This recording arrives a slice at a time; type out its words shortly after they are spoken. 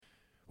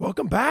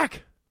Welcome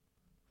back.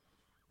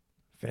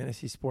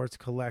 Fantasy Sports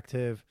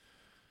Collective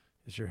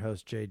is your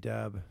host, Jay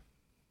Dubb.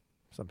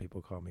 Some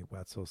people call me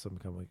Wetzel, some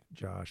call me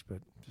Josh, but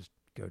just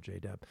go Jay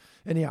Dubb.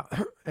 Anyhow,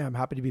 I'm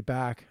happy to be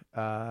back.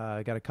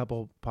 I got a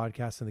couple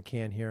podcasts in the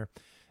can here.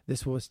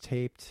 This was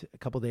taped a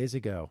couple days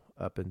ago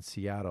up in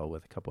Seattle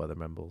with a couple other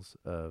members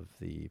of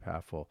the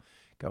PAFL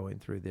going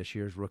through this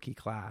year's rookie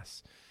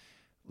class.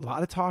 A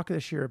lot of talk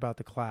this year about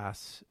the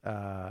class.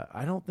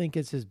 I don't think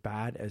it's as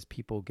bad as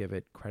people give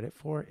it credit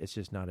for. It's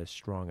just not as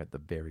strong at the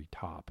very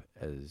top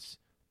as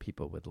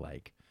people would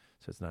like.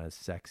 So it's not as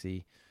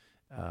sexy.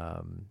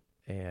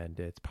 And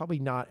it's probably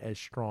not as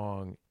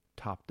strong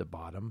top to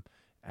bottom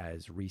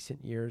as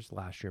recent years.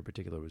 Last year in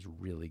particular was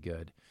really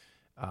good,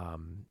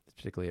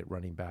 particularly at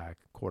running back,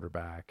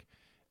 quarterback,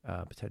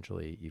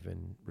 potentially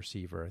even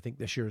receiver. I think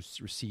this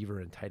year's receiver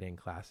and tight end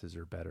classes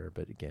are better,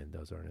 but again,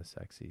 those aren't as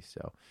sexy.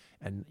 So,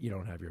 and you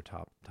don't have your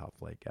top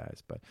flight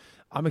guys. But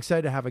I'm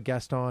excited to have a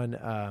guest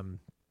on.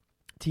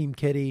 Team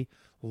Kitty,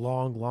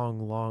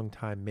 long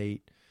time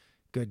mate,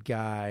 good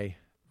guy,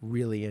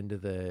 really into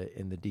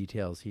the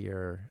details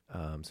here.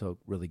 So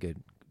really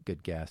good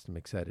guest. I'm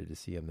excited to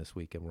see him this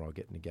weekend. We're all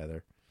getting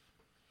together.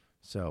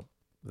 So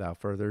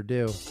without further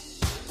ado,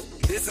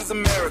 this is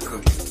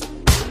America.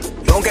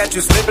 Don't catch you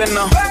slipping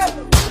now.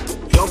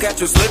 Don't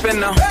catch you slipping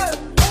now.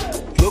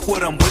 Look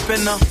what I'm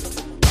whipping now.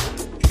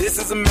 This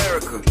is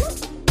America.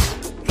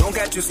 Don't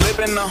catch you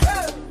slipping now.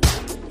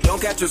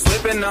 Don't catch you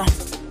slipping now.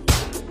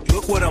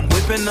 Look what I'm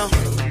whipping now.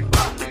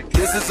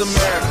 This is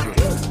America.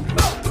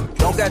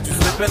 Don't catch you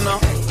slipping now.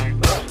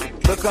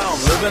 Look how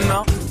I'm living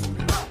now.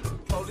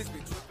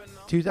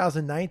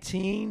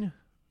 2019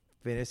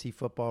 fantasy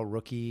football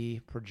rookie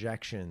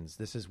projections.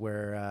 This is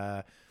where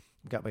I've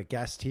got my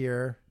guest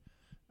here.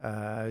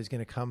 Who's going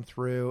to come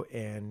through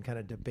and kind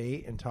of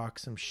debate and talk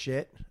some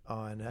shit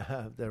on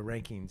the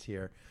rankings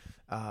here.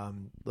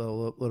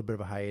 Little bit of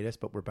a hiatus,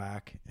 but we're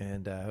back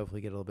and hopefully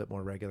get a little bit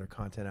more regular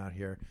content out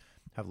here.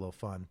 Have a little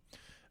fun.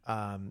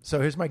 So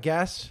here's my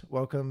guest.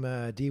 Welcome,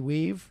 D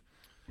Weave.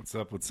 What's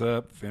up? What's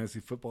up? Fantasy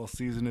football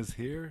season is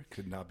here.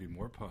 Could not be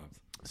more pumped.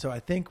 So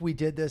I think we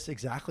did this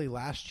exactly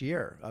last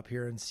year up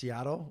here in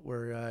Seattle,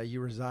 where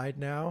you reside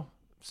now.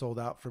 Sold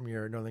out from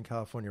your Northern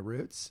California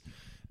roots,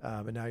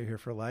 and now you're here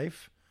for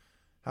life.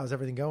 How's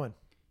everything going?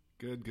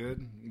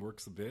 Good.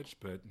 Work's a bitch,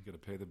 but you got to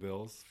pay the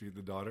bills, feed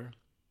the daughter.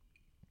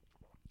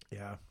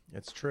 Yeah,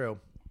 it's true.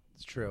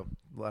 It's true.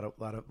 A lot of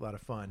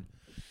fun.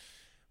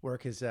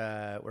 Work is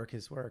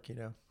work. You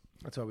know,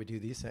 that's why we do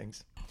these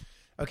things.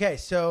 Okay,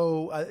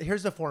 so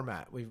here's the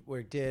format. We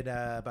did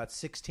about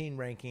 16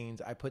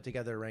 rankings. I put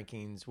together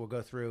rankings. We'll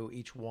go through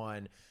each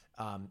one,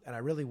 and I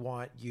really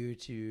want you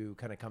to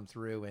kind of come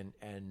through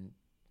and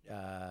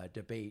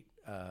debate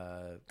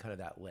kind of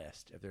that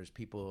list. If there's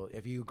people,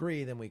 if you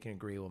agree, then we can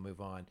agree. We'll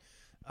move on.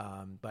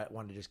 But I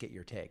wanted to just get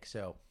your take.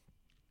 So,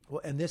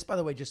 well, and this, by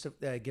the way, just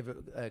to give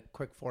a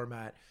quick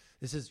format.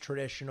 This is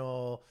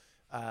traditional,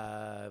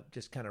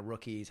 just kind of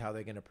rookies, how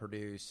they're going to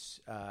produce,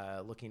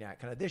 looking at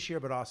kind of this year,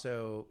 but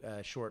also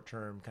short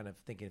term, kind of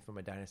thinking from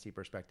a dynasty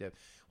perspective.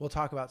 We'll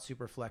talk about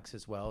super flex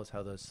as well as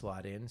how those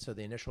slot in. So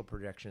the initial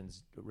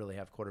projections really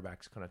have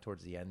quarterbacks kind of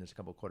towards the end. There's a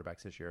couple of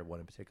quarterbacks this year, one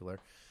in particular,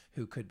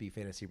 who could be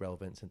fantasy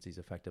relevant since he's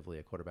effectively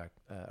a quarterback,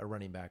 a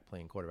running back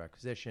playing quarterback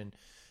position.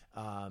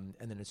 And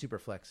then in super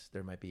flex,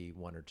 there might be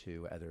one or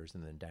two others,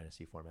 and then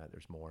dynasty format,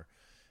 there's more.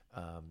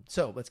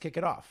 So let's kick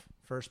it off.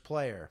 First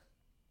player.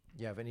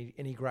 You have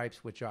any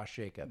gripes with Josh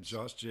Jacobs?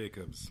 Josh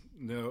Jacobs.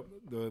 No,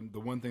 the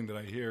one thing that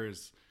I hear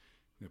is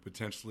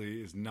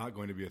potentially is not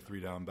going to be a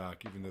 3-down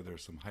back, even though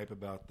there's some hype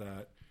about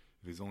that.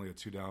 If he's only a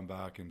 2-down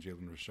back and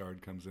Jalen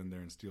Richard comes in there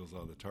and steals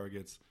all the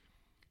targets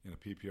in a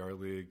PPR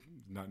league,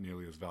 not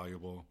nearly as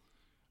valuable.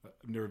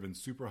 I've never been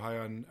super high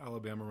on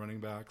Alabama running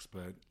backs,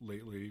 but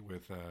lately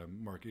with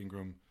Mark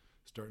Ingram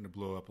starting to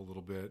blow up a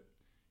little bit,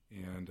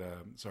 and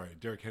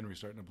Derrick Henry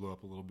starting to blow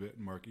up a little bit,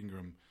 and Mark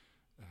Ingram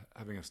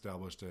having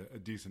established a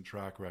decent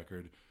track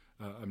record,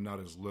 I'm not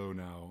as low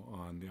now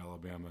on the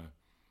Alabama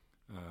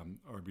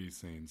RB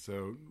scene.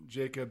 So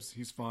Jacobs,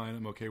 he's fine.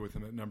 I'm okay with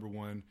him at number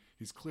one.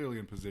 He's clearly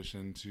in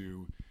position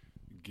to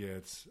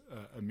get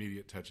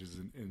immediate touches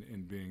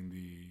in being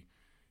the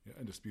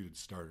undisputed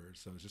starter.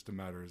 So it's just a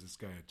matter, is this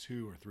guy a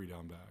 2 or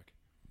 3-down back?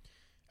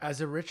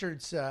 As a Richard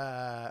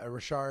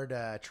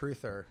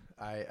truther,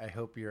 I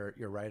hope you're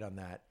right on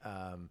that.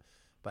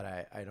 But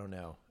I don't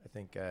know. I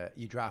think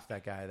you draft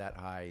that guy that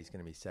high, he's going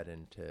to be set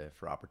into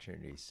for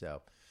opportunities.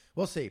 So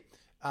we'll see.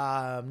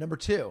 Number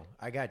 2,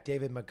 I got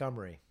David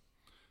Montgomery.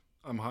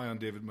 I'm high on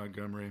David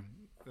Montgomery.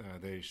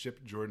 They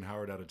shipped Jordan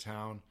Howard out of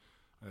town.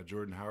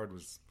 Jordan Howard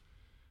was,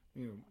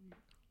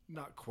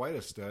 not quite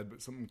a stud,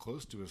 but something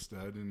close to a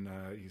stud, and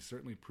he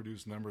certainly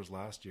produced numbers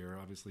last year.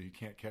 Obviously, he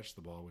can't catch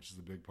the ball, which is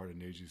a big part of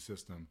Najee's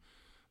system.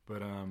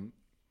 But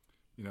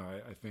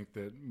I think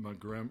that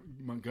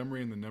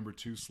Montgomery in the number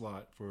 2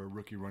 slot for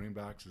rookie running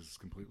backs is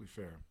completely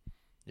fair.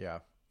 Yeah.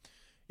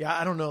 Yeah,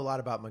 I don't know a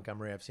lot about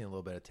Montgomery. I've seen a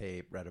little bit of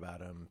tape, read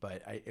about him,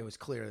 but it was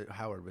clear that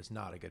Howard was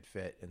not a good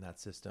fit in that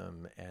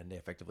system, and they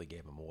effectively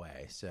gave him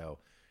away. So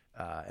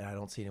And I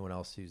don't see anyone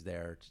else who's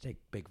there to take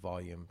big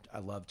volume. I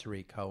love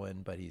Tariq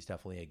Cohen, but he's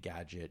definitely a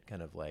gadget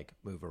kind of like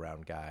move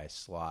around guy,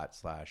 slot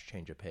 /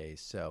 change of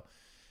pace. So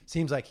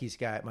seems like he's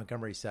got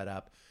Montgomery set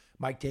up.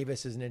 Mike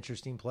Davis is an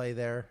interesting play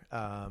there.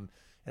 And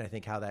I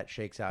think how that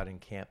shakes out in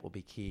camp will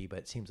be key, but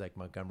it seems like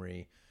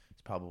Montgomery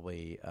is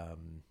probably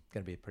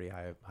going to be a pretty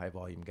high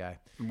volume guy.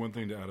 And one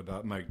thing to add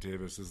about Mike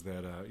Davis is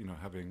that,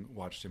 having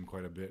watched him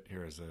quite a bit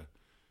here as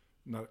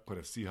not quite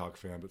a Seahawk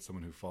fan, but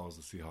someone who follows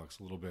the Seahawks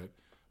a little bit,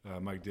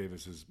 Mike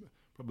Davis is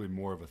probably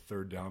more of a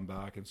third down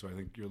back, and so I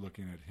think you're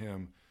looking at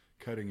him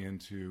cutting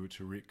into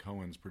Tariq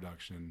Cohen's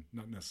production,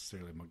 not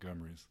necessarily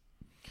Montgomery's.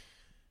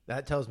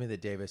 That tells me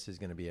that Davis is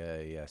going to be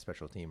a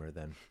special teamer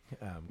then,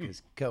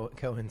 because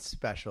Cohen's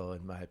special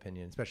in my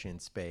opinion, especially in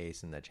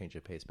space and that change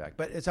of pace back.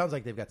 But it sounds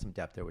like they've got some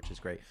depth there, which is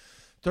great.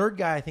 Third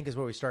guy, I think, is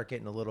where we start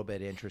getting a little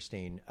bit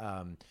interesting.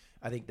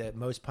 I think that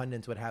most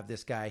pundits would have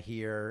this guy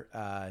here.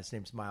 His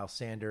name's Miles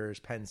Sanders,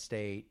 Penn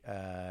State,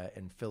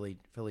 and Philly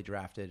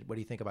drafted. What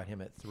do you think about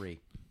him at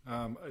 3?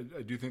 I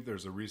do think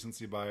there's a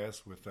recency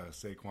bias with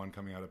Saquon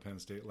coming out of Penn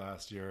State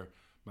last year,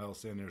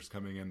 Miles Sanders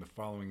coming in the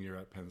following year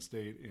at Penn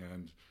State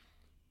and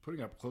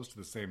putting up close to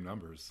the same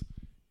numbers.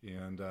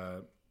 And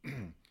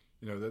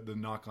the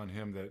knock on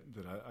him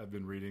that I've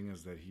been reading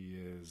is that he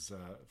is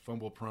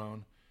fumble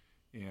prone,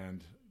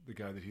 and the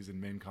guy that he's in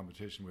main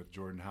competition with,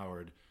 Jordan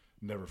Howard,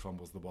 never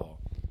fumbles the ball.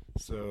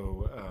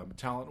 So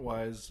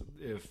talent-wise,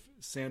 if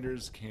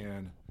Sanders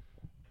can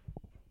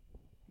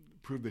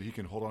prove that he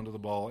can hold on to the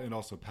ball and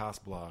also pass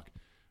block,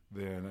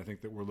 then I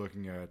think that we're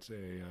looking at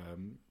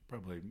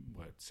probably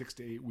 6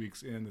 to 8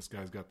 weeks in, this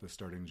guy's got the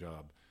starting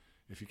job.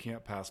 If he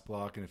can't pass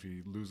block and if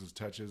he loses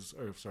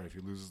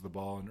the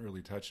ball in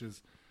early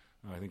touches,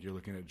 I think you're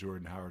looking at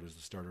Jordan Howard as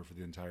the starter for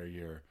the entire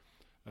year.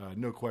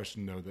 No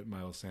question, though, that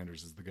Miles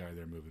Sanders is the guy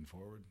there moving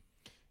forward.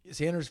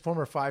 Sanders,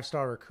 former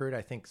 5-star recruit.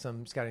 I think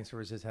some scouting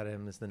services had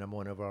him as the number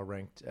 1 overall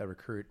ranked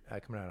recruit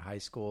coming out of high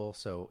school,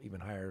 so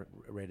even higher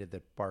rated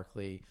than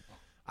Barkley.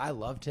 I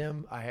loved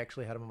him. I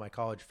actually had him on my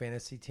college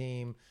fantasy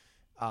team.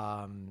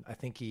 I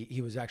think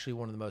he was actually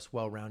one of the most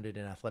well-rounded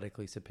and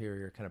athletically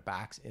superior kind of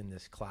backs in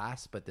this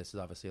class, but this is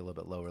obviously a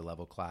little bit lower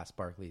level class.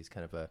 Barkley is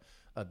kind of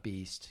a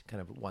beast, kind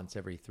of once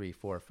every 3,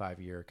 4, 5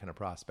 year kind of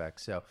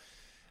prospect. So,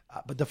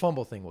 but the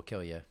fumble thing will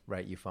kill you,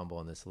 right? You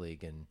fumble in this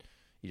league and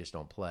you just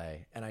don't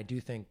play. And I do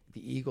think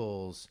the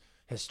Eagles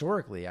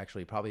historically,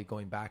 actually probably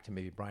going back to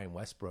maybe Brian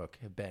Westbrook,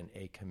 have been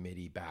a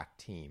committee back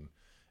team.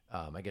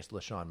 I guess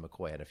LaShawn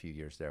McCoy had a few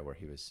years there where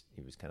he was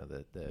kind of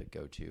the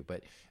go-to.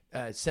 But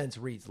since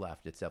Reed's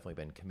left, it's definitely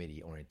been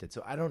committee-oriented.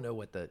 So I don't know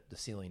what the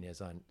ceiling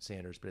is on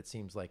Sanders, but it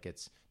seems like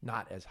it's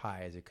not as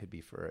high as it could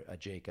be for a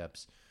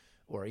Jacobs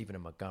or even a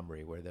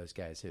Montgomery, where those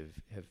guys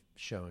have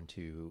shown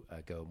to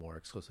go more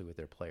exclusively with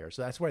their players.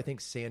 So that's where I think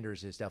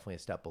Sanders is definitely a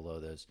step below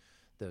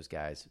those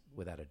guys,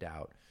 without a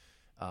doubt.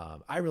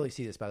 I really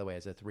see this, by the way,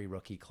 as a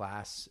 3-rookie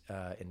class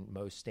in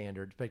most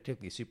standards,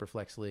 particularly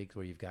Superflex leagues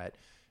where you've got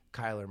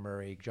Kyler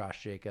Murray,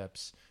 Josh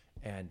Jacobs,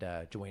 and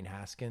Dwayne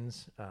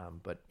Haskins.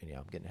 But anyhow,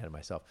 I'm getting ahead of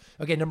myself.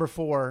 Okay, number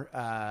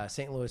 4,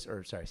 St. Louis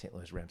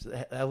Rams.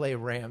 The LA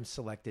Rams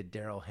selected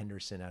Darrell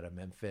Henderson out of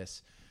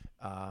Memphis.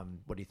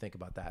 What do you think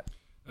about that?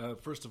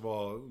 First of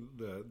all,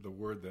 the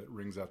word that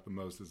rings out the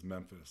most is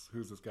Memphis.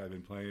 Who's this guy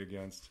been playing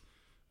against?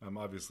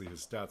 Obviously,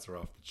 his stats are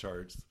off the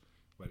charts.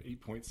 About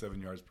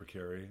 8.7 yards per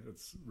carry.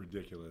 That's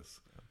ridiculous.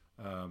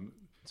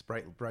 It's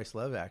Bryce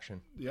Love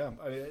action. Yeah,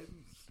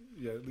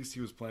 at least he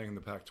was playing in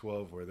the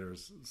Pac-12 where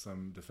there's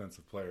some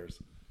defensive players.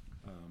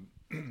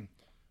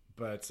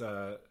 But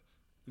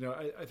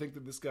I think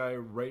that this guy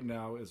right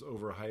now is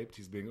overhyped.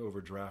 He's being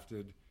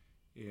overdrafted,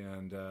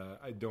 and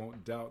I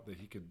don't doubt that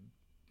he could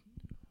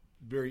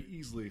very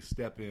easily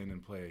step in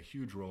and play a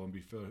huge role and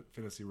be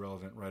fantasy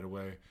relevant right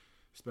away,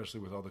 especially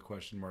with all the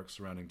question marks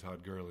surrounding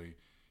Todd Gurley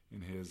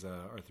and his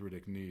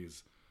arthritic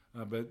knees.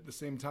 But at the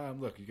same time,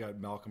 look, you got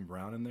Malcolm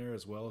Brown in there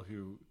as well,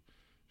 who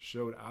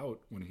showed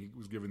out when he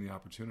was given the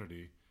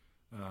opportunity.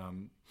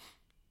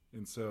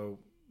 And so,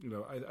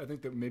 I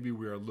think that maybe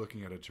we are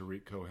looking at a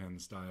Tariq Cohen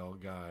style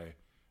guy,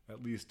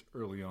 at least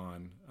early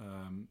on.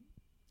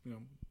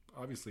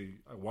 Obviously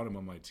I want him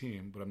on my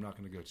team, but I'm not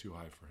going to go too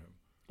high for him.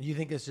 You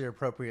think this is an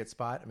appropriate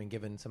spot? I mean,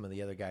 given some of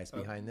the other guys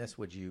behind this,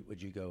 would you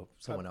go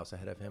someone else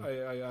ahead of him?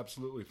 I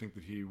absolutely think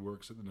that he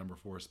works at the number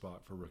 4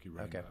 spot for rookie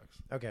running backs.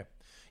 Okay.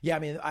 Yeah, I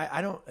mean,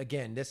 I don't,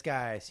 again, this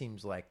guy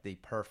seems like the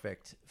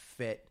perfect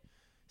fit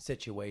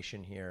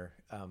situation here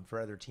for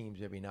other teams,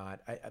 maybe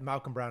not.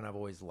 Malcolm Brown I've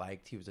always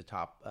liked. He was a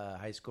top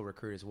high school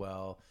recruit as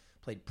well,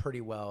 played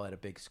pretty well at a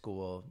big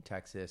school in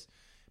Texas.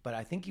 But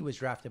I think he was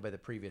drafted by the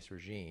previous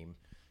regime.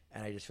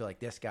 And I just feel like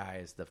this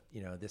guy is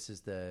this is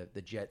the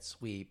jet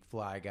sweep,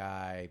 fly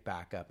guy,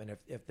 backup. And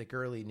if the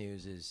Gurley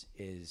news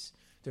is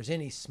there's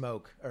any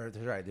smoke, or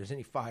there's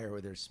any fire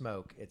where there's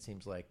smoke, it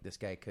seems like this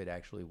guy could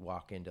actually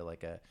walk into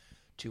like a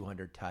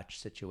 200 touch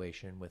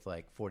situation with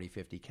like 40,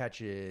 50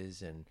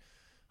 catches and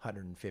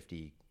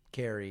 150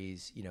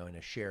 carries, in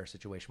a share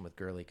situation with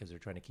Gurley because they're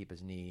trying to keep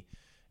his knee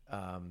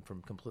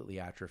from completely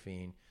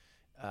atrophying.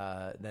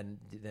 Then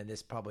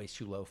this probably is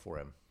too low for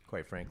him.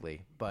 quite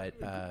frankly. But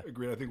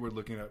agreed. I think we're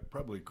looking at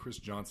probably Chris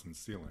Johnson's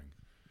ceiling.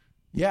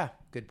 Yeah,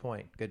 good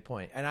point. Good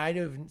point. And I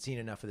haven't seen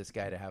enough of this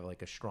guy to have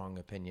like a strong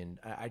opinion.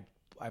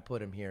 I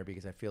put him here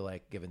because I feel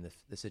like, given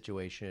the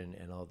situation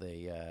and all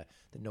the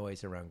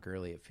noise around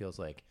Gurley, it feels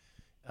like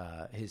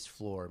his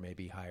floor may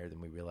be higher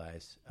than we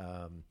realize.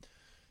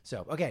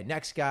 So, okay,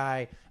 next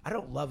guy. I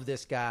don't love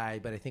this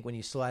guy, but I think when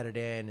you slide it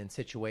in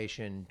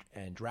situation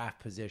and draft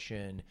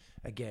position,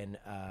 again,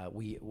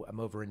 I'm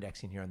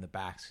over-indexing here on the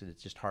backs because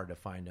it's just hard to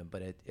find him.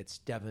 But it's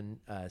Devin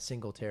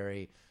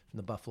Singletary from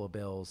the Buffalo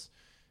Bills.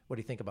 What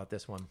do you think about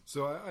this one?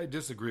 So I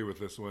disagree with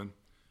this one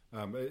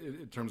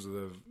in terms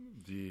of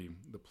the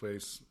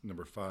place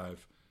number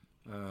 5.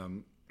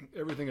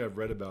 Everything I've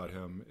read about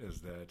him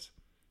is that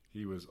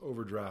he was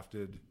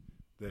overdrafted,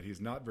 that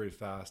he's not very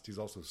fast. He's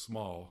also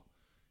small.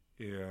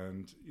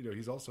 And,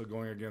 he's also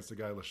going against a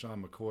guy,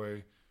 LaShawn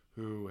McCoy,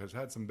 who has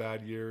had some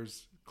bad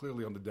years,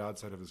 clearly on the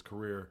downside of his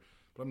career.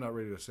 But I'm not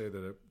ready to say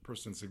that a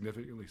person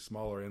significantly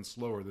smaller and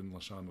slower than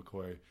LaShawn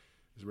McCoy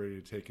is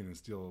ready to take in and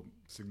steal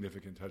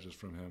significant touches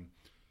from him.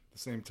 At the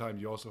same time,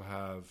 you also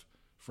have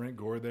Frank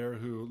Gore there,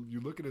 who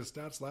you look at his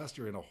stats last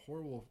year in a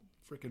horrible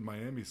freaking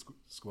Miami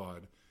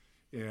squad,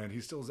 and he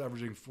still is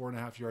averaging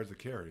 4.5 yards a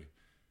carry.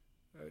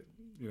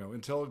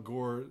 Until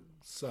Gore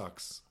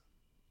sucks,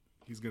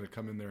 he's going to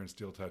come in there and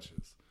steal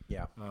touches.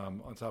 Yeah.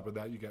 On top of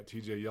that, you got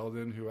TJ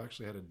Yeldon, who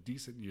actually had a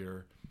decent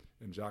year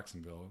in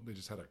Jacksonville. They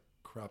just had a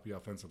crappy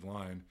offensive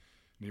line,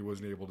 and he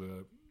wasn't able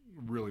to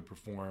really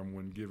perform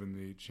when given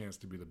the chance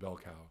to be the bell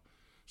cow.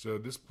 So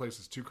this place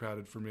is too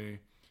crowded for me.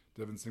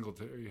 Devin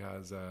Singletary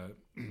has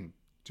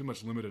too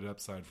much limited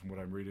upside from what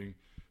I'm reading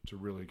to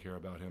really care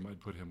about him.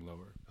 I'd put him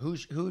lower. Who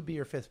would be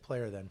your 5th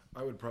player then?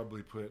 I would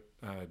probably put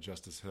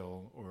Justice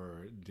Hill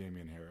or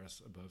Damian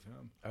Harris above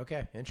him.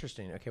 Okay,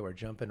 interesting. Okay, we're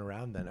jumping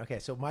around then. Okay,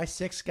 so my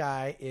 6th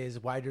guy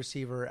is wide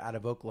receiver out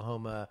of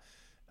Oklahoma,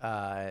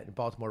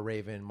 Baltimore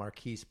Raven,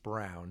 Marquise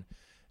Brown.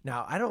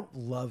 Now, I don't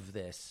love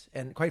this.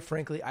 And quite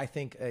frankly, I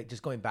think,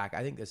 just going back,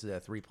 I think this is a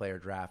 3-player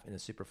draft in a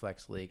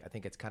Superflex league. I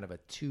think it's kind of a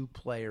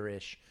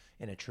 2-player-ish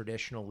in a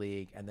traditional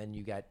league. And then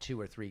you got 2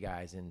 or 3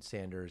 guys in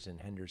Sanders and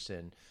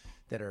Henderson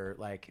that are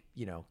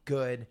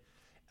good.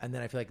 And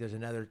then I feel like there's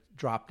another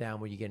drop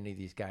down where you get any of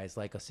these guys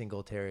like a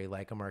Singletary,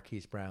 like a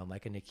Marquise Brown,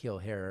 like a N'Keal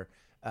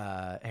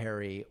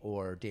Harry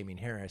or Damian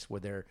Harris,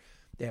 where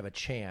they have a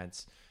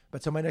chance.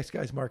 But so my next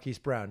guy is Marquise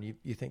Brown.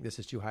 You think this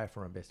is too high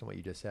for him based on what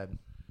you just said?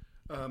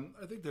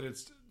 I think that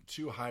it's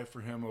too high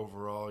for him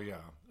overall, yeah.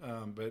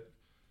 But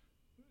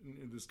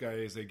this guy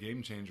is a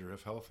game changer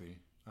if healthy.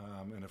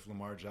 And if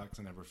Lamar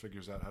Jackson ever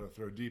figures out how to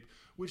throw deep,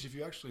 which if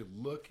you actually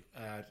look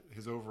at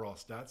his overall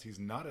stats, he's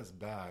not as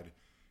bad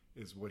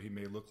as what he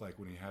may look like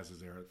when he has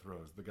his air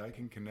throws. The guy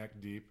can connect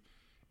deep,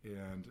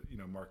 and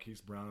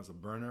Marquise Brown is a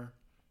burner,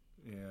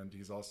 and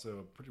he's also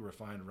a pretty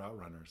refined route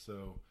runner.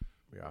 So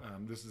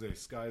this is a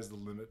sky's the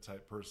limit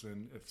type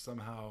person. If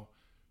somehow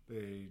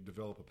they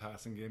develop a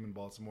passing game in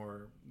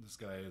Baltimore, this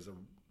guy is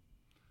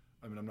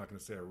I'm not going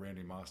to say a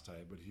Randy Moss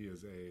type, but he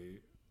is a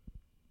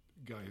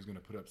guy who's going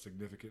to put up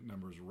significant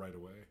numbers right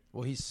away.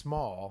 Well, he's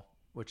small,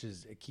 which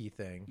is a key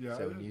thing. Yeah,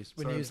 so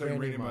when you use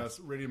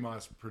Randy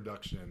Moss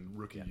production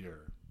rookie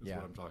year is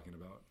what I'm talking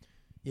about.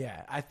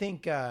 Yeah, I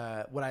think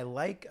what I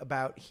like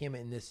about him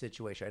in this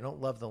situation, I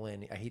don't love the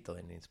landing. I hate the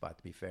landing spot,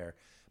 to be fair.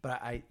 But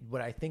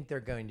what I think they're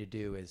going to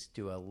do is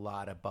do a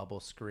lot of bubble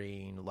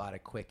screen, a lot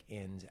of quick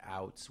ins,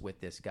 outs with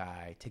this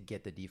guy to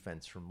get the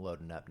defense from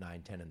loading up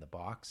 9-10 in the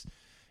box.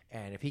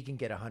 And if he can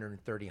get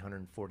 130,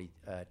 140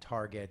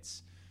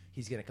 targets,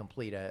 he's going to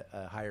complete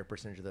a higher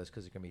percentage of those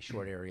because they're going to be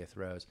short area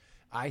throws.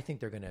 I think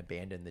they're going to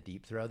abandon the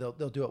deep throw.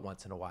 They'll do it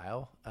once in a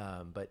while,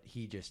 but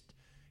he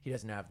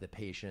doesn't have the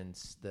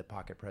patience, the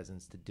pocket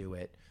presence to do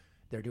it.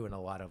 They're doing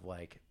a lot of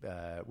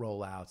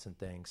rollouts and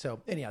things. So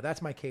anyhow,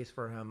 that's my case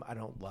for him. I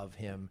don't love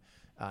him.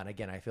 And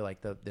again, I feel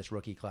like this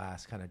rookie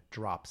class kind of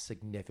drops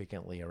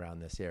significantly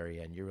around this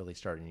area, and you're really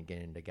starting to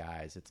get into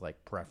guys. It's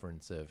like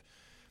preference of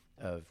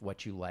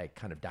what you like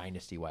kind of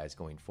dynasty-wise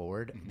going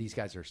forward. Mm-hmm. These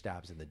guys are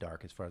stabs in the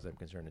dark as far as I'm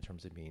concerned in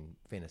terms of being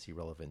fantasy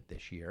relevant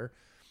this year.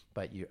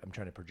 But I'm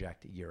trying to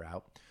project a year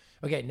out.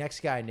 Okay,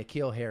 next guy,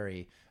 N'Keal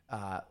Harry.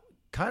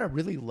 Kind of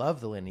really love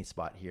the landing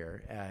spot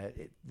here.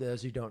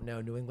 Those who don't know,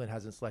 New England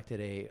hasn't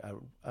selected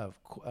a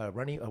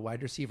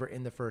wide receiver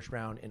in the first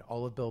round in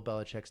all of Bill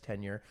Belichick's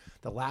tenure.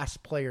 The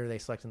last player they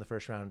selected in the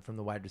first round from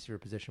the wide receiver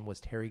position was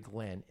Terry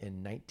Glenn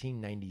in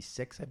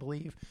 1996, I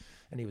believe,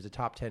 and he was a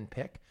top 10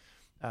 pick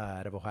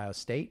out of Ohio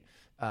State.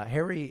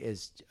 Harry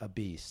is a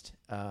beast,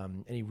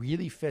 and he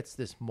really fits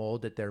this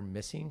mold that they're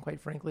missing,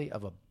 quite frankly,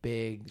 of a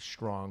big,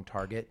 strong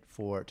target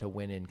to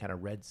win in kind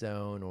of red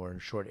zone or in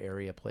short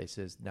area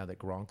places now that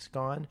Gronk's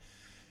gone.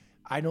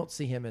 I don't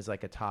see him as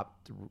like a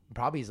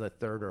probably as a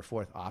 3rd or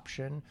 4th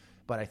option,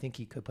 but I think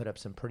he could put up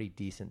some pretty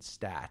decent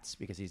stats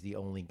because he's the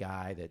only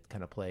guy that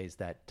kind of plays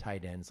that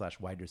tight end /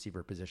 wide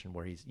receiver position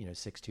where he's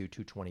 6'2",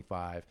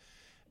 225.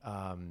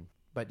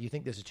 But do you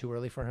think this is too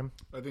early for him?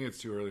 I think it's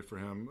too early for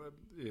him.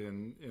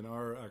 In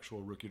our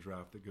actual rookie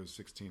draft that goes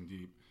 16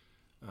 deep,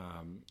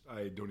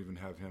 I don't even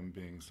have him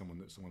being someone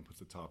that someone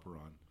puts a topper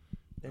on.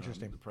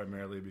 Interesting.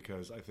 Primarily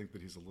because I think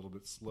that he's a little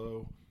bit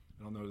slow.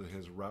 I don't know that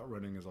his route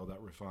running is all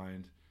that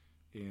refined.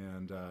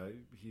 And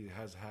he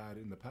has had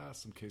in the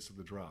past some case of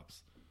the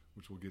drops,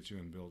 which will get you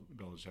in Bill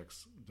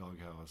Belichick's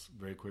doghouse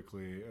very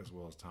quickly, as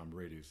well as Tom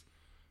Brady's.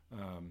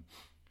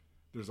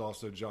 There's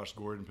also Josh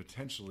Gordon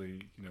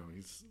potentially.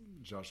 He's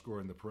Josh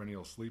Gordon, the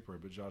perennial sleeper,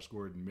 but Josh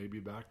Gordon may be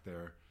back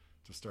there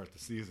to start the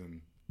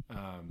season.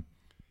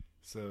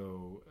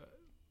 So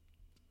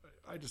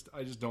I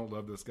just don't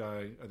love this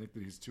guy. I think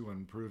that he's too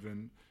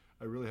unproven.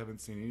 I really haven't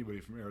seen anybody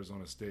from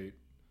Arizona State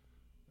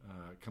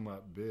come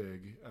up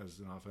big as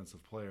an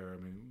offensive player.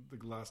 I mean,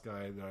 the last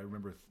guy that I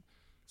remember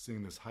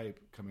seeing this hype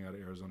coming out of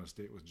Arizona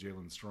State was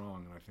Jalen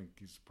Strong, and I think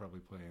he's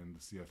probably playing the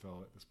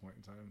CFL at this point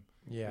in time.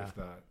 Yeah. If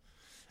that.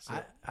 So,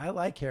 I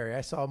like Harry.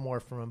 I saw more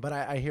from him, but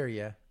I hear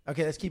you.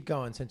 Okay, let's keep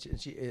going since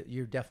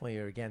you definitely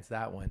are against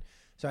that one.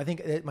 So I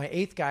think my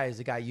eighth guy is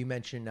the guy you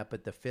mentioned up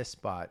at the fifth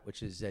spot,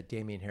 which is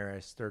Damian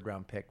Harris,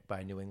 third-round pick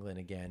by New England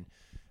again.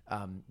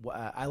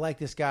 I like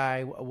this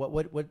guy.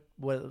 What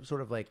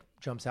sort of like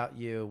jumps out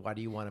you? Why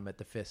do you want him at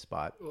the fifth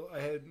spot? Well,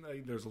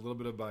 there's a little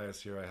bit of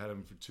bias here. I had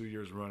him for 2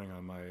 years running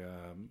on my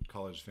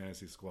college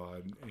fantasy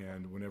squad,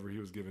 and whenever he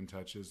was given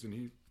touches, and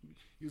he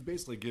was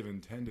basically given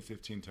 10 to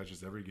 15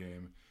 touches every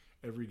game.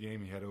 Every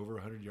game he had over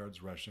 100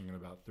 yards rushing and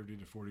about 30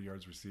 to 40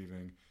 yards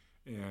receiving,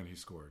 and he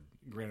scored.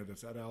 Granted,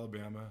 that's at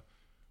Alabama,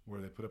 where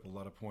they put up a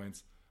lot of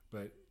points,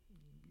 but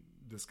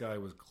this guy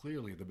was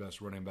clearly the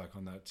best running back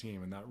on that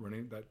team, and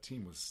that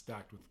team was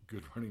stacked with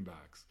good running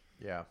backs.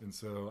 Yeah. And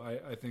so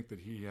I think that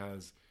he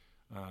has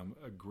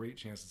a great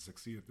chance to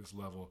succeed at this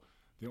level.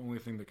 The only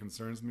thing that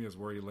concerns me is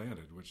where he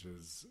landed, which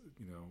is,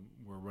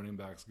 where running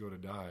backs go to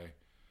die.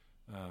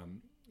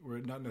 Where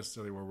not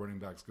necessarily where running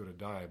backs go to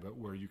die, but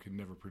where you can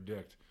never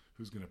predict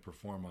who's going to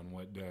perform on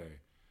what day.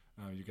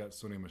 You got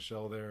Sonny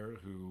Michel there,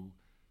 who,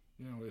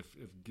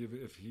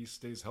 if he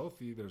stays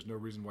healthy, there's no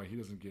reason why he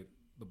doesn't get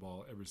the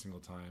ball every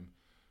single time.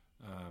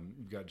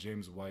 You've got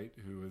James White,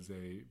 who is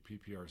a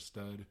PPR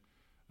stud.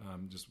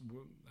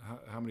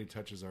 How many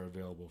touches are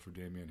available for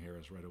Damian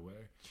Harris right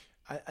away?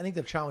 I think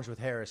the challenge with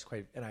Harris,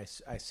 and I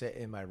say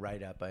in my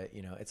write-up,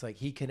 it's like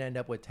he can end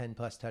up with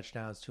 10-plus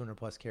touchdowns,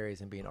 200-plus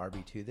carries, and be an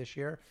RB2 this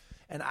year.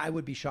 And I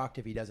would be shocked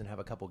if he doesn't have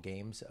a couple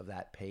games of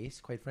that pace,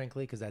 quite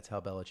frankly, because that's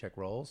how Belichick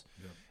rolls.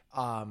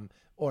 Yep.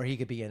 Or he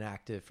could be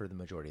inactive for the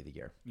majority of the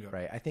year, yep.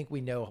 Right? I think we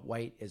know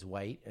White is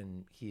White,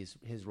 and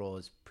his role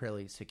is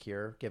pretty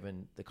secure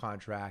given the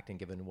contract and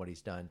given what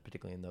he's done,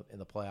 particularly in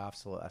the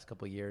playoffs the last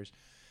couple of years.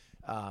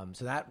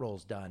 So that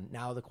role's done.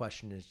 Now the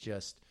question is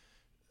just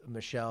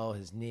Michel,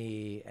 his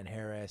knee, and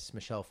Harris.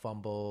 Michel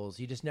fumbles.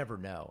 You just never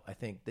know. I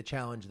think the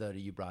challenge, though, that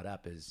you brought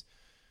up is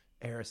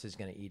Harris is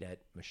going to eat at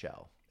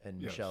Michel,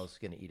 and yes. Michel's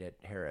going to eat at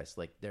Harris.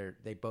 Like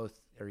they both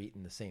are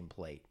eating the same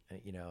plate,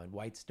 and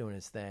White's doing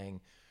his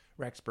thing.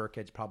 Rex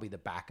Burkhead's probably the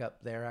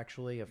backup there,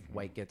 actually. If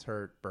White gets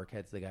hurt,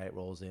 Burkhead's the guy that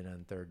rolls in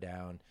on third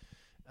down.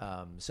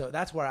 So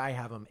that's where I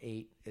have him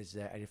 8, is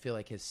that I feel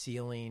like his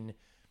ceiling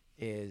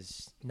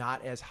is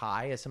not as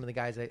high as some of the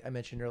guys I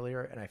mentioned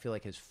earlier, and I feel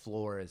like his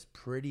floor is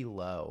pretty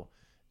low.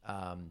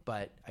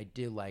 But I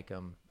do like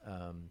him.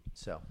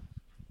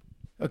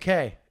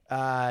 Okay.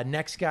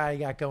 Next guy I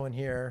got going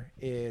here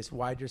is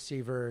wide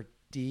receiver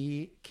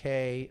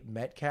DK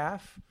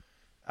Metcalf.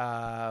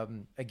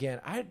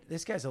 Again,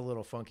 this guy's a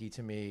little funky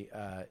to me.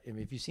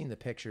 If you've seen the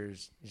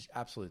pictures, he's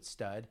absolute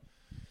stud.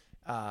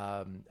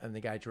 And the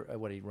guy,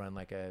 he'd run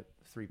like a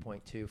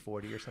 3.2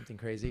 40 or something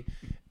crazy.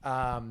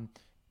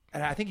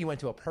 And I think he went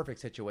to a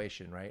perfect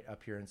situation, right?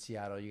 Up here in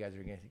Seattle. You guys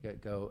are going to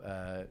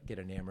go get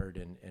enamored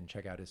and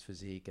check out his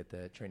physique at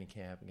the training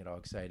camp and get all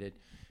excited.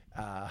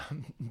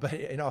 But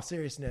in all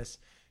seriousness,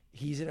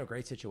 he's in a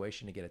great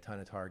situation to get a ton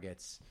of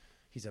targets.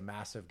 He's a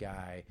massive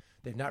guy.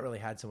 They've not really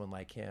had someone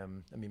like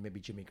him. I mean, maybe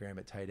Jimmy Graham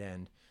at tight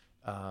end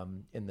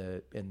in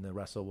the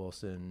Russell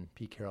Wilson,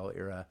 Pete Carroll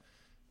era.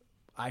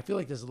 I feel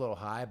like this is a little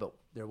high, but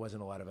there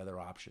wasn't a lot of other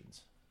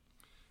options.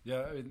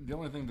 Yeah, the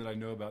only thing that I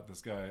know about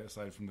this guy,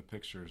 aside from the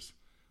pictures,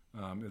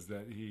 is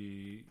that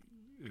he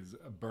is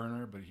a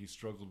burner, but he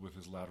struggled with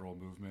his lateral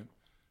movement.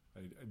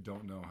 I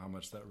don't know how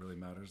much that really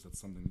matters. That's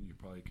something that you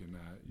probably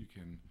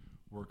can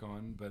work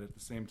on. But at the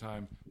same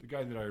time, the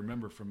guy that I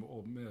remember from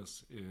Ole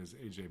Miss is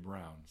A.J.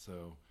 Brown.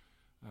 So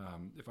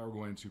if I were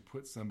going to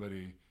put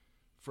somebody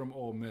from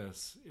Ole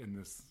Miss in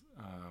this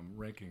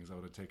rankings, I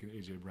would have taken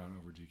A.J. Brown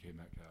over DK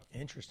Metcalf.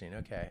 Interesting.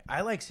 Okay.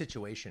 I like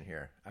situation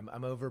here.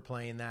 I'm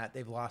overplaying that.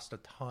 They've lost a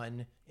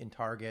ton in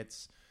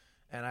targets.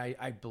 And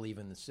I believe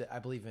in this. I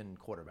believe in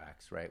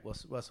quarterbacks, right?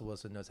 Russell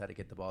Wilson knows how to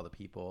get the ball to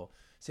people.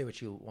 Say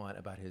what you want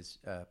about his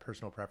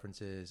personal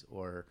preferences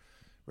or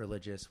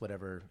religious,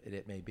 whatever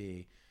it may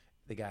be.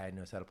 The guy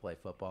knows how to play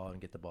football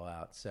and get the ball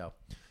out. So,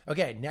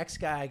 okay, next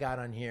guy I got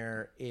on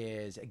here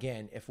is,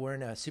 again, if we're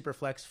in a super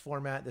flex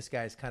format, this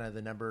guy's kind of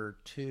the number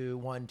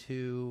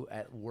 2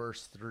 at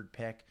worst third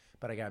pick,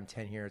 but I got him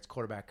 10 here. It's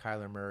quarterback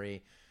Kyler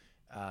Murray.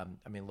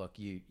 Look,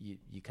 you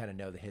kind of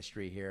know the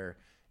history here.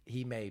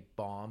 he may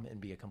bomb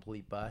and be a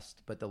complete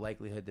bust, but the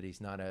likelihood that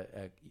he's not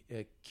a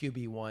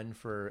QB1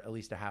 for at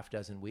least a half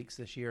dozen weeks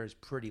this year is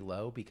pretty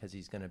low because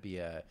he's going to be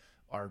a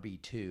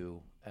RB2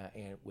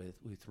 and with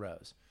who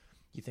throws.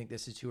 You think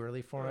this is too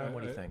early for him?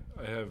 What do you think?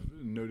 I have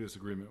no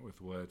disagreement with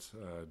what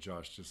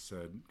Josh just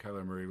said.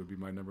 Kyler Murray would be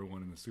my number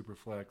one in the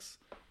Superflex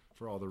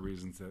for all the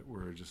reasons that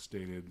were just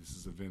stated. This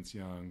is a Vince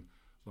Young,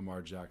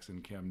 Lamar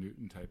Jackson, Cam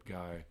Newton type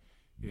guy.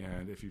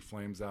 And if he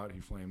flames out, he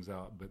flames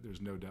out. But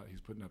there's no doubt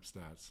he's putting up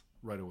stats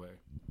right away.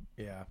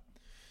 Yeah.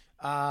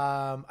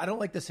 I don't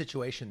like the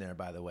situation there,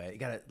 by the way. You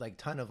got a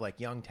ton of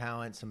young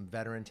talent, some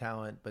veteran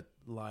talent, but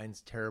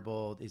line's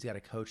terrible. He's got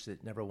a coach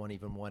that never won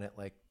at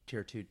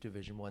tier 2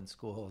 Division 1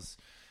 schools.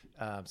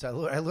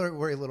 So I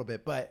worry a little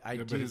bit, but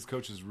but his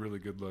coach is really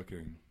good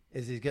looking.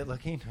 Is he good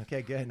looking?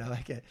 Okay, good. I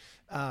like it.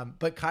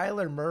 But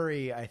Kyler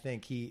Murray, I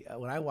think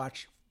when I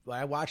watch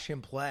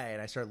him play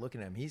and I start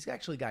looking at him, he's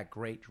actually got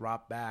great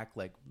drop back,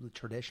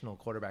 traditional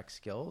quarterback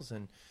skills.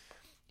 And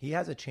he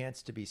has a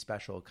chance to be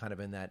special, kind of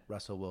in that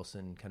Russell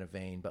Wilson kind of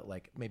vein, but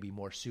maybe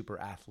more super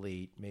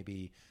athlete,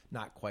 maybe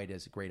not quite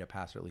as great a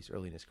passer, at least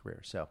early in his career.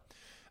 So,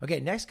 okay,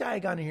 next guy I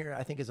got in here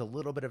I think is a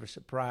little bit of a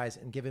surprise,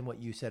 and given what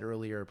you said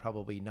earlier,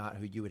 probably not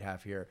who you would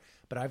have here.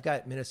 But I've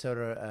got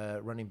Minnesota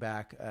running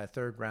back,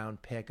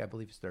 third-round pick, I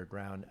believe it's third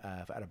round,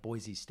 out of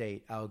Boise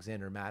State,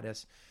 Alexander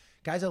Mattis.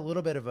 Guy's a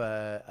little bit of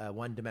a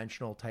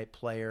one-dimensional type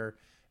player.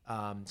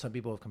 Some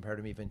people have compared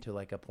him even to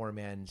a poor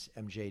man's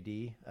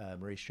MJD,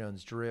 Maurice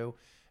Jones-Drew.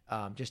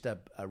 Just a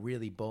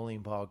really bowling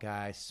ball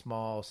guy,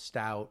 small,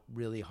 stout,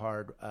 really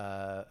hard,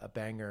 a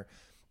banger.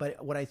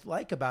 But what I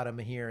like about him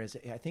here is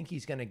I think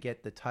he's going to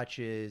get the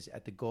touches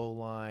at the goal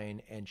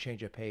line and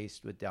change of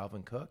pace with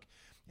Dalvin Cook.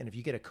 And if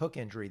you get a Cook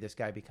injury, this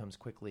guy becomes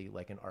quickly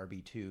like an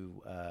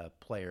RB2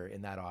 player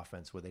in that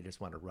offense where they just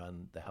want to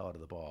run the hell out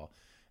of the ball.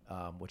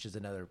 Which is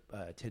another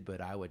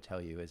tidbit I would tell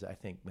you is I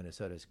think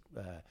Minnesota's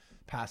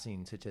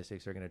passing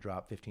statistics are going to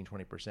drop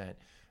 15-20%.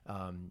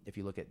 If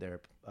you look at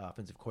their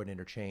offensive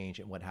coordinator change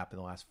and what happened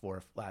the last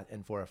 4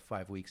 or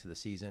 5 weeks of the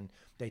season,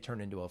 they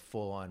turn into a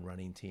full-on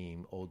running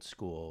team, old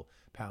school,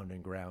 pound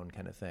and ground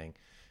kind of thing.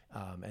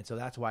 And so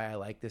that's why I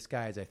like this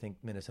guy is I think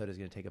Minnesota is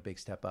going to take a big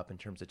step up in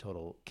terms of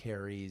total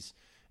carries.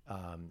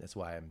 That's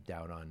why I'm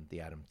down on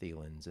the Adam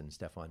Thielens and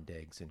Stephon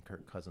Diggs and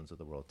Kirk Cousins of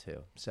the world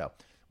too. So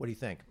what do you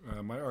think?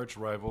 My arch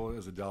rival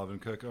is a Dalvin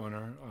Cook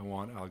owner. I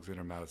want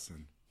Alexander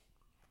Madison.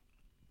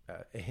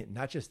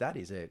 Not just that,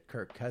 he's a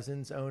Kirk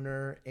Cousins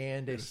owner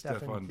and a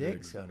Stephon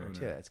Diggs owner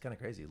too. It's kind of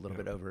crazy. A little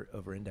bit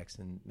over indexed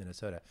in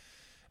Minnesota.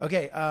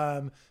 Okay,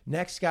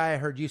 next guy I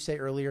heard you say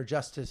earlier,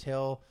 Justice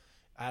Hill.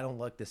 I don't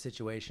like the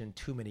situation.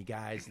 Too many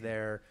guys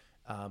there.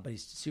 But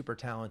he's super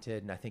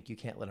talented, and I think you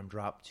can't let him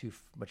drop too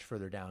much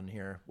further down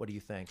here. What do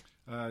you think?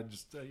 I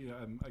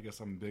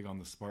guess I'm big on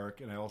the spark,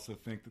 and I also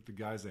think that the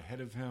guys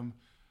ahead of him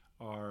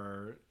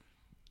are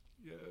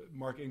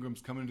Mark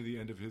Ingram's coming to the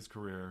end of his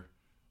career.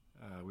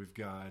 We've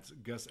got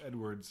Gus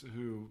Edwards,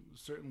 who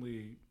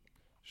certainly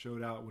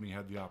showed out when he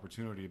had the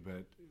opportunity,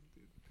 but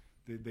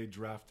they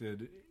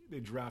drafted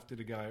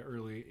a guy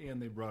early,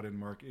 and they brought in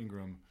Mark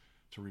Ingram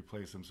to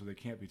replace him, so they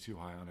can't be too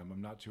high on him.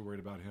 I'm not too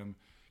worried about him.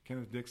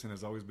 Kenneth Dixon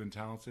has always been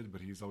talented, but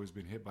he's always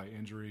been hit by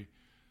injury.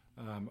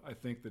 I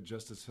think that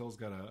Justice Hill's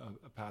got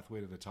a pathway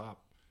to the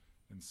top,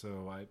 and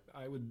so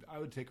I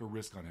would take a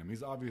risk on him.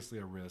 He's obviously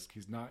a risk.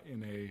 He's not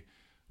in a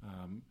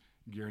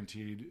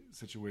guaranteed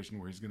situation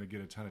where he's going to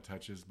get a ton of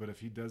touches, but if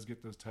he does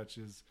get those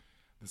touches,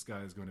 this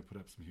guy is going to put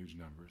up some huge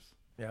numbers.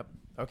 Yep.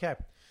 Okay.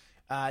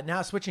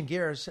 Now switching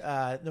gears,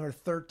 number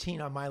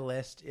 13 on my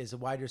list is a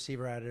wide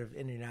receiver out of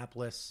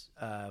Indianapolis,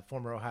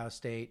 former Ohio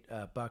State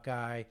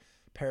Buckeye,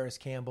 Paris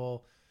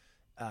Campbell.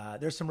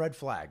 There's some red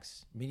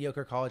flags.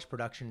 Mediocre college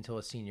production until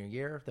his senior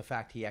year. The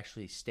fact he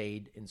actually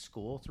stayed in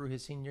school through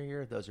his senior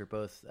year. Those are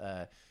both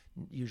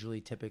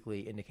typically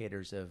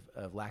indicators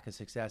of lack of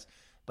success.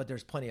 But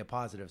there's plenty of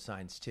positive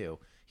signs too.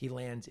 He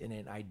lands in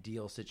an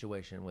ideal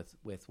situation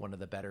with one of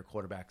the better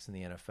quarterbacks in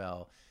the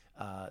NFL.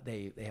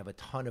 They have a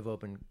ton of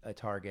open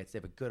targets. They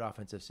have a good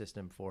offensive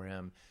system for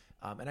him.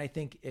 And I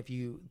think if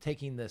you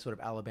taking the sort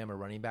of Alabama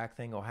running back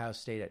thing, Ohio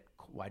State at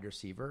wide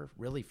receiver,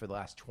 really for the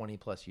last 20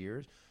 plus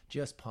years,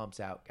 just pumps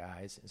out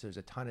guys. And so there's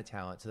a ton of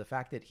talent. So the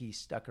fact that he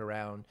stuck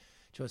around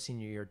to his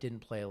senior year, didn't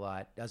play a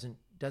lot,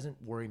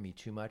 doesn't worry me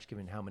too much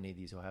given how many of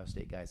these Ohio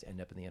State guys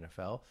end up in the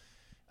NFL.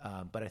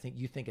 But I think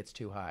you think it's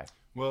too high.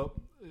 Well,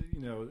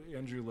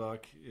 Andrew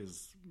Luck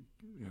is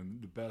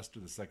the best or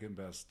the second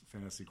best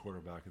fantasy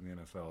quarterback in the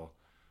NFL.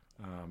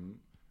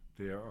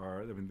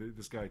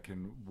 This guy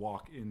can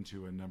walk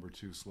into a number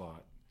 2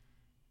 slot.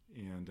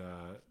 And,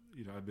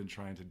 I've been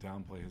trying to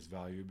downplay his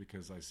value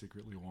because I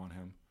secretly want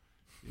him.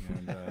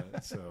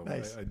 And so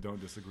nice. I don't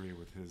disagree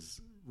with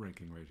his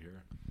ranking right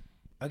here.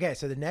 Okay,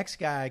 so the next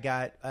guy I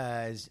got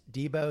is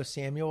Deebo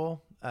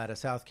Samuel out of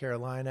South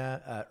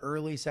Carolina,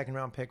 early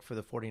second-round pick for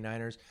the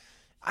 49ers.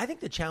 I think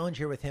the challenge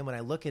here with him, when I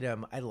look at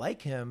him, I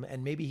like him,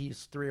 and maybe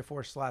he's 3 or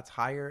 4 slots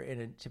higher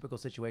in a typical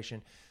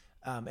situation.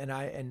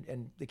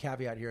 And the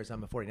caveat here is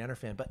I'm a 49er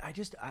fan, but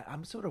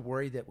I'm sort of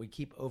worried that we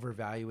keep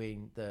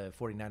overvaluing the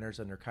 49ers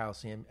under Kyle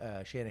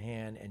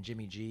Shanahan and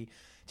Jimmy G.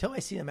 Till I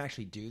see them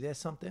actually do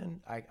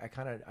something, I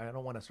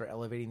don't want to start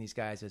elevating these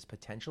guys as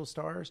potential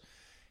stars.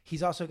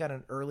 He's also got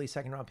an early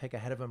second-round pick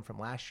ahead of him from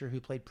last year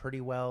who played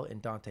pretty well in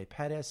Dante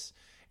Pettis.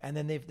 And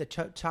then the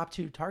top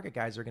two target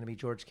guys are going to be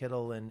George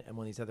Kittle and one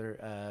of these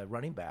other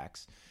running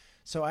backs.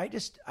 So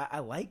I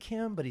like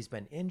him, but he's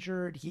been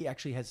injured. He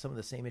actually has some of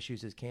the same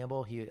issues as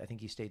Campbell. I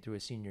think he stayed through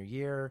his senior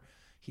year.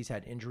 He's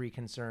had injury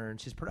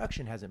concerns. His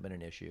production hasn't been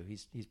an issue.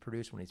 He's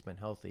produced when he's been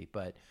healthy,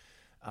 but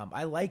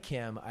I like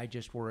him. I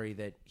just worry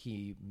that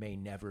he may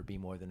never be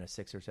more than a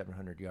 600 or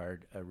 700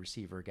 yard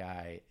receiver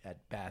guy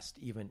at best,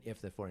 even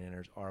if the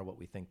 49ers are what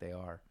we think they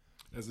are.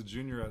 As a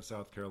junior at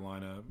South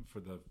Carolina, for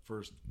the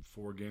first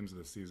 4 games of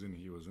the season,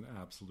 he was an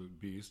absolute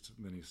beast.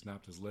 And then he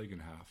snapped his leg in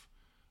half.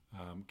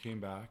 Came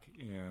back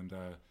and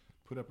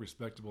put up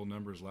respectable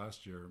numbers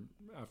last year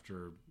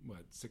after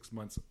 6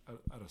 months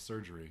out of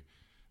surgery.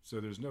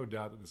 So there's no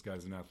doubt that this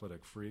guy's an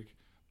athletic freak.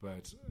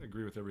 But I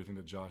agree with everything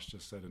that Josh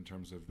just said in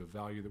terms of the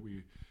value that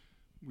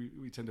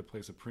we tend to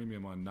place a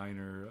premium on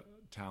Niner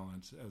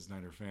talent as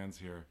Niner fans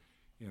here,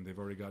 and they've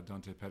already got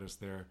Dante Pettis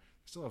there.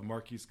 They still have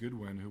Marquise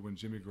Goodwin, who when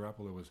Jimmy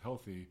Garoppolo was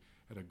healthy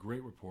had a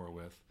great rapport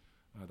with.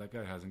 That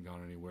guy hasn't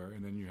gone anywhere.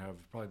 And then you have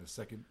probably the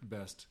second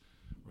best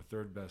or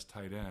third best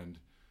tight end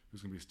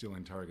who's going to be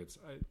stealing targets.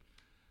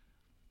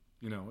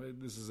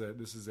 This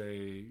is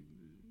a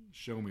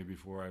show me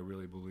before I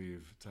really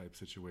believe type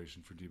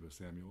situation for Deebo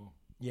Samuel.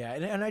 Yeah,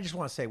 and I just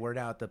want to say we're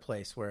now at the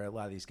place where a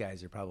lot of these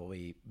guys are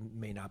probably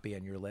may not be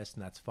on your list,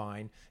 and that's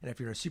fine. And if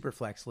you're in a super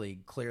flex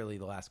league, clearly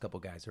the last couple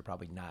guys are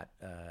probably not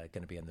going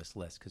to be on this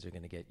list because they're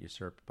going to get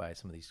usurped by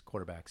some of these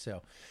quarterbacks.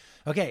 So,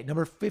 okay,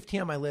 number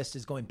 15 on my list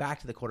is going back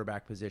to the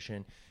quarterback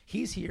position.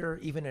 He's here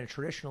even in a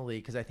traditional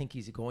league because I think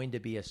he's going to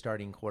be a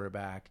starting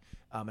quarterback,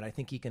 and I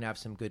think he can have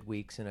some good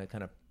weeks in a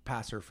kind of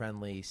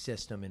passer-friendly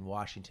system in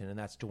Washington, and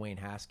that's Dwayne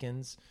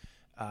Haskins.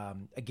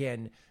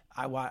 Again,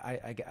 I'm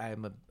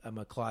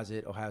a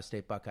closet Ohio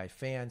State Buckeye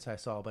fan, so I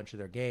saw a bunch of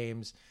their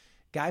games.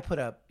 Guy put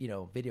up,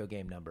 video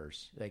game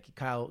numbers, like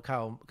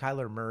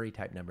Kyler Murray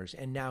type numbers,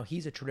 and now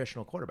he's a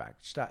traditional quarterback,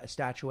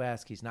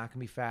 statuesque. He's not going to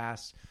be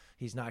fast.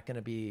 He's not going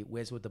to be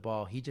whiz with the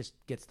ball. He just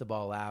gets the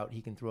ball out.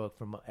 He can throw it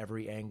from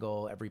every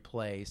angle, every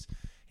place.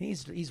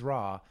 He's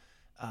raw.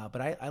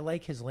 But I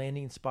like his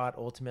landing spot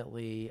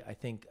ultimately. I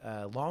think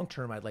long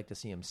term, I'd like to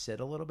see him sit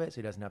a little bit so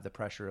he doesn't have the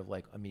pressure of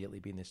immediately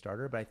being the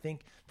starter. But I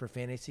think for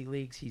fantasy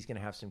leagues, he's going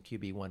to have some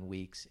QB1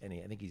 weeks, and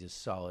I think he's a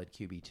solid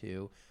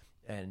QB2.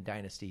 And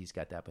Dynasty, he's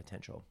got that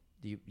potential.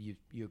 Do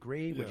you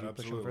agree? Would you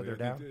absolutely. push him further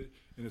down?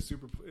 In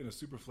a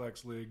super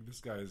flex league, this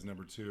guy is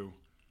number 2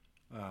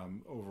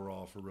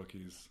 overall for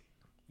rookies,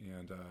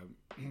 and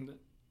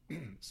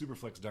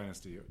Superflex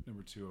Dynasty,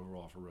 number 2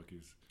 overall for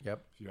rookies.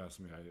 Yep. If you ask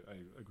me,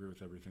 I agree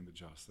with everything that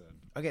Josh said.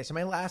 Okay, so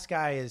my last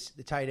guy is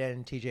the tight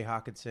end, TJ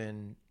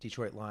Hawkinson,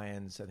 Detroit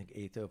Lions, I think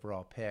 8th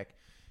overall pick.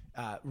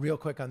 Real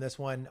quick on this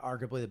one,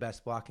 arguably the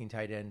best blocking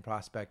tight end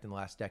prospect in the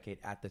last decade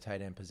at the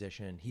tight end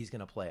position. He's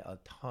going to play a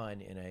ton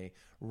in a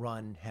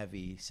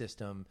run-heavy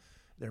system.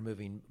 They're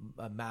moving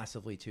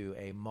massively to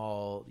a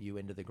maul you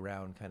into the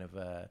ground kind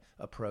of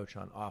approach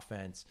on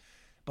offense.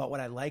 But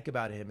what I like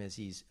about him is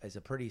he's a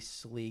pretty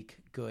sleek,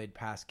 good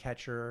pass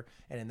catcher.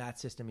 And in that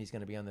system, he's going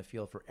to be on the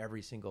field for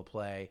every single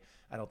play.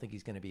 I don't think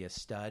he's going to be a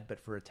stud, but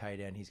for a tight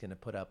end, he's going to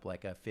put up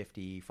like a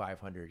 50,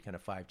 500 kind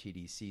of 5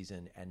 TD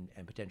season and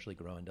potentially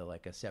grow into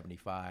like a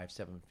 75,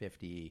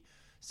 750,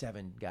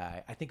 7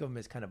 guy. I think of him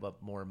as kind of a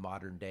more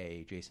modern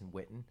day Jason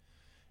Witten.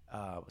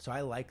 So I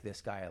like this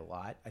guy a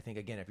lot. I think,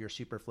 again, if you're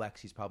super flex,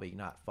 he's probably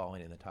not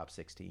falling in the top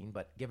 16.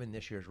 But given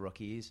this year's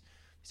rookies,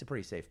 he's a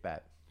pretty safe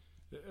bet.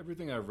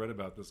 Everything I've read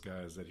about this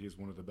guy is that he's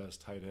one of the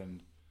best tight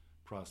end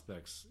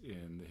prospects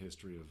in the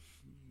history of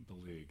the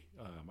league.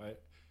 I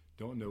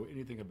don't know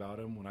anything about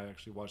him. When I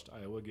actually watched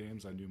Iowa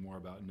games, I knew more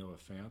about Noah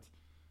Fant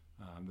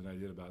than I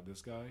did about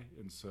this guy.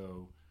 And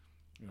so,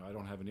 I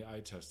don't have any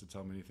eye test to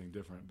tell me anything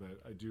different,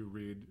 but I do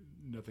read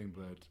nothing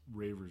but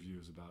rave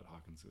reviews about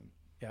Hawkinson.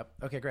 Yep.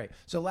 Okay, great.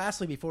 So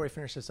lastly, before we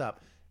finish this up,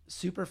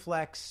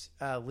 Superflex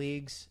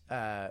leagues,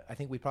 I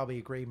think we probably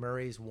agree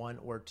Murray's 1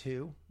 or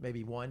 2,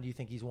 maybe 1. Do you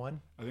think he's 1?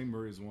 I think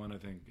Murray's 1. I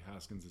think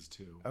Haskins is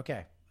 2.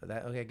 Okay.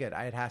 Okay, good.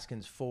 I had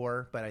Haskins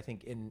 4, but I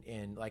think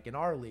in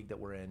our league that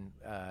we're in,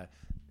 I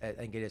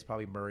think it is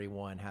probably Murray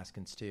 1,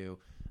 Haskins 2.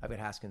 I've got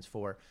Haskins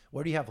 4.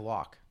 Where do you have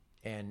Locke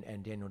and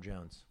Daniel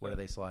Jones? Where do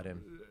they slot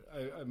in?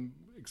 I'm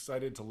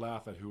excited to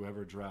laugh at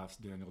whoever drafts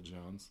Daniel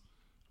Jones.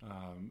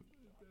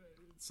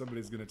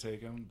 Somebody's going to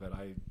take him, but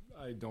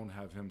I don't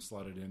have him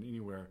slotted in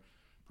anywhere,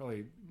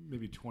 probably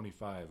maybe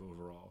 25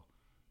 overall.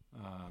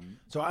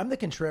 So I'm the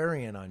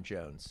contrarian on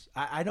Jones.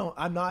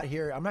 I'm not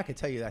going to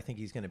tell you that I think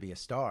he's going to be a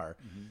star,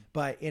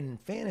 but in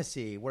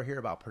fantasy, we're here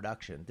about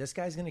production. This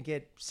guy's going to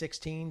get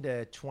 16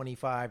 to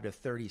 25 to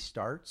 30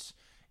 starts,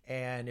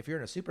 And if you're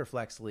in a super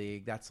flex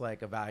league, that's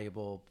like a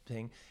valuable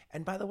thing.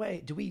 And by the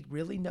way, do we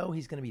really know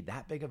he's going to be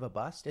that big of a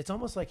bust? It's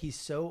almost like he's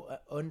so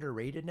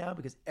underrated now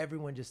because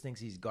everyone just thinks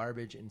he's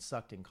garbage and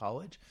sucked in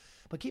college.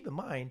 But keep in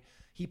mind,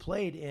 he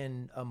played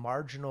in a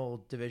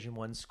marginal Division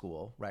I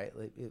school, right?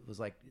 It was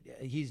like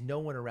he's no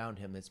one around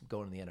him that's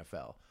going to the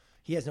NFL.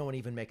 He has no one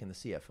even making the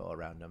CFL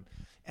around him.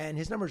 And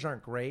his numbers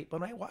aren't great,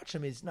 but when I watch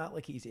him, it's not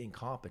like he's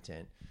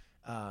incompetent.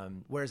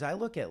 Whereas I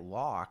look at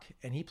Locke,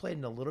 and he played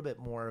in a little bit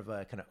more of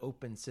a kind of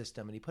open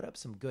system, and he put up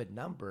some good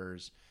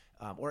numbers.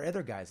 Or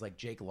other guys like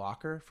Jake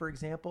Locker, for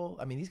example.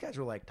 I mean, these guys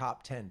were like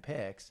top 10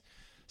 picks.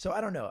 So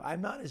I don't know.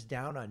 I'm not as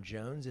down on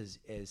Jones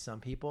as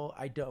some people.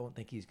 I don't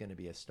think he's going to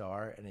be a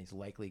star, and he's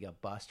likely going to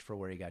bust for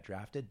where he got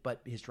drafted.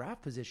 But his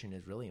draft position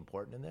is really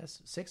important in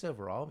this. 6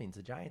 overall means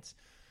the Giants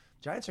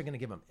are going to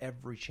give him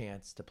every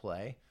chance to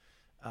play.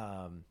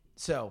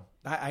 So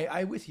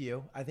I with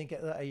you. I think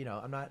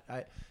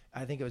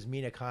I think it was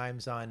Mina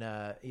Kimes on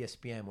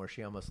ESPN where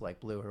she almost like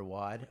blew her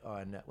wad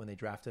on when they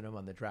drafted him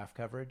on the draft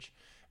coverage.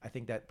 I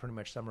think that pretty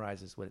much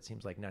summarizes what it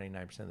seems like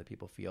 99% of the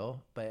people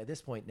feel. But at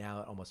this point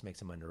now, it almost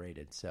makes him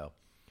underrated. So,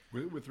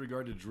 with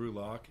regard to Drew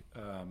Lock,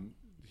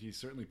 he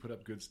certainly put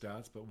up good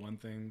stats. But one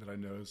thing that I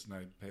noticed, and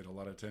I paid a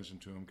lot of attention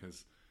to him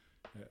because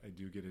I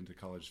do get into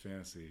college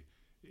fantasy.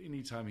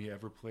 Anytime he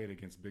ever played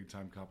against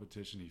big-time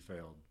competition, he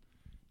failed.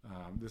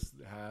 This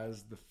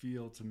has the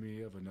feel to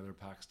me of another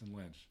Paxton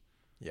Lynch.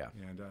 Yeah.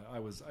 And I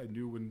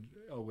knew when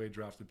Elway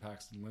drafted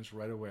Paxton Lynch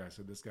right away. I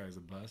said, this guy is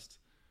a bust.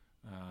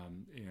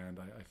 And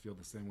I feel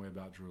the same way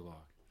about Drew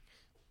Lock.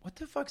 What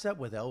the fuck's up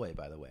with Elway,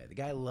 by the way? The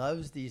guy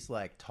loves these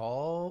like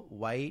tall,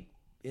 white,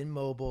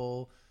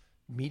 immobile,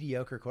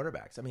 mediocre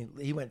quarterbacks. I mean,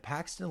 he went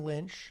Paxton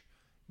Lynch.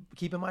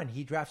 Keep in mind,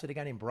 he drafted a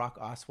guy named Brock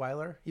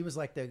Osweiler. He was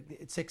like the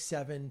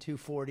 6'7",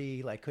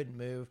 240, like couldn't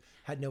move,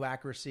 had no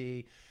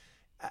accuracy.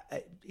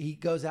 He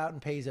goes out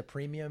and pays a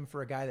premium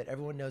for a guy that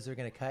everyone knows they're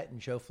going to cut,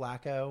 and Joe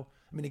Flacco.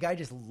 I mean, the guy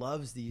just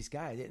loves these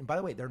guys. And by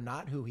the way, they're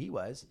not who he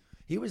was.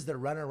 He was the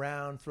run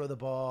around, throw the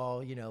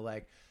ball,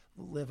 like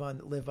live on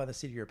the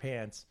seat of your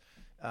pants.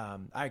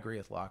 I agree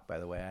with Locke, by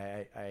the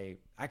way.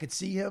 I could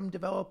see him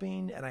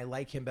developing, and I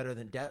like him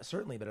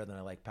certainly better than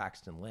I like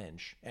Paxton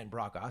Lynch and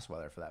Brock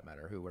Osweiler, for that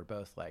matter, who were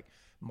both like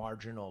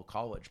marginal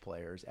college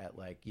players at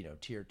like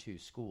tier 2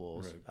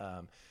 schools.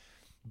 Right.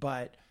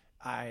 But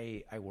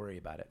I worry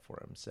about it for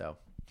him. So,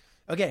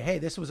 okay. Hey,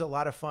 this was a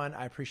lot of fun.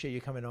 I appreciate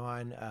you coming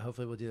on.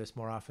 Hopefully we'll do this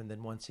more often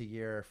than once a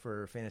year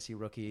for fantasy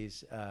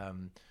rookies.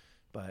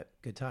 But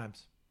good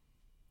times.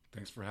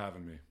 Thanks for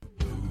having me.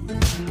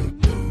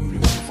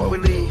 Before we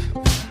leave,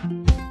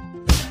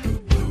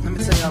 let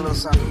me tell y'all a little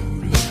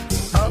something.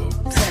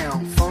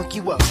 Uptown, funk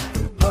you up.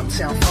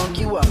 Uptown, funk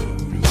you up.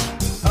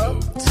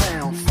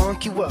 Uptown,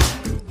 funk you up.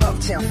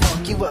 Uptown,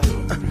 funk you up.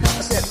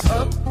 I said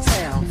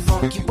uptown,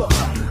 funk you up.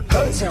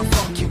 Uptown,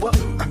 funk you up.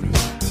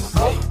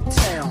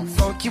 Uptown,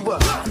 funk you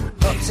up.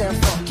 Uptown,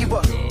 funk you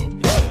up.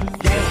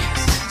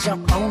 Dance,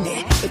 jump on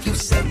it. If you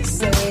said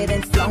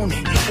and flown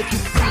it. If you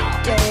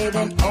freak dead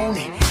and own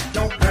it.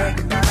 Don't brag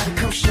about it,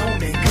 come show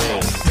me.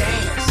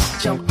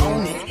 Dance, jump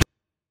on it.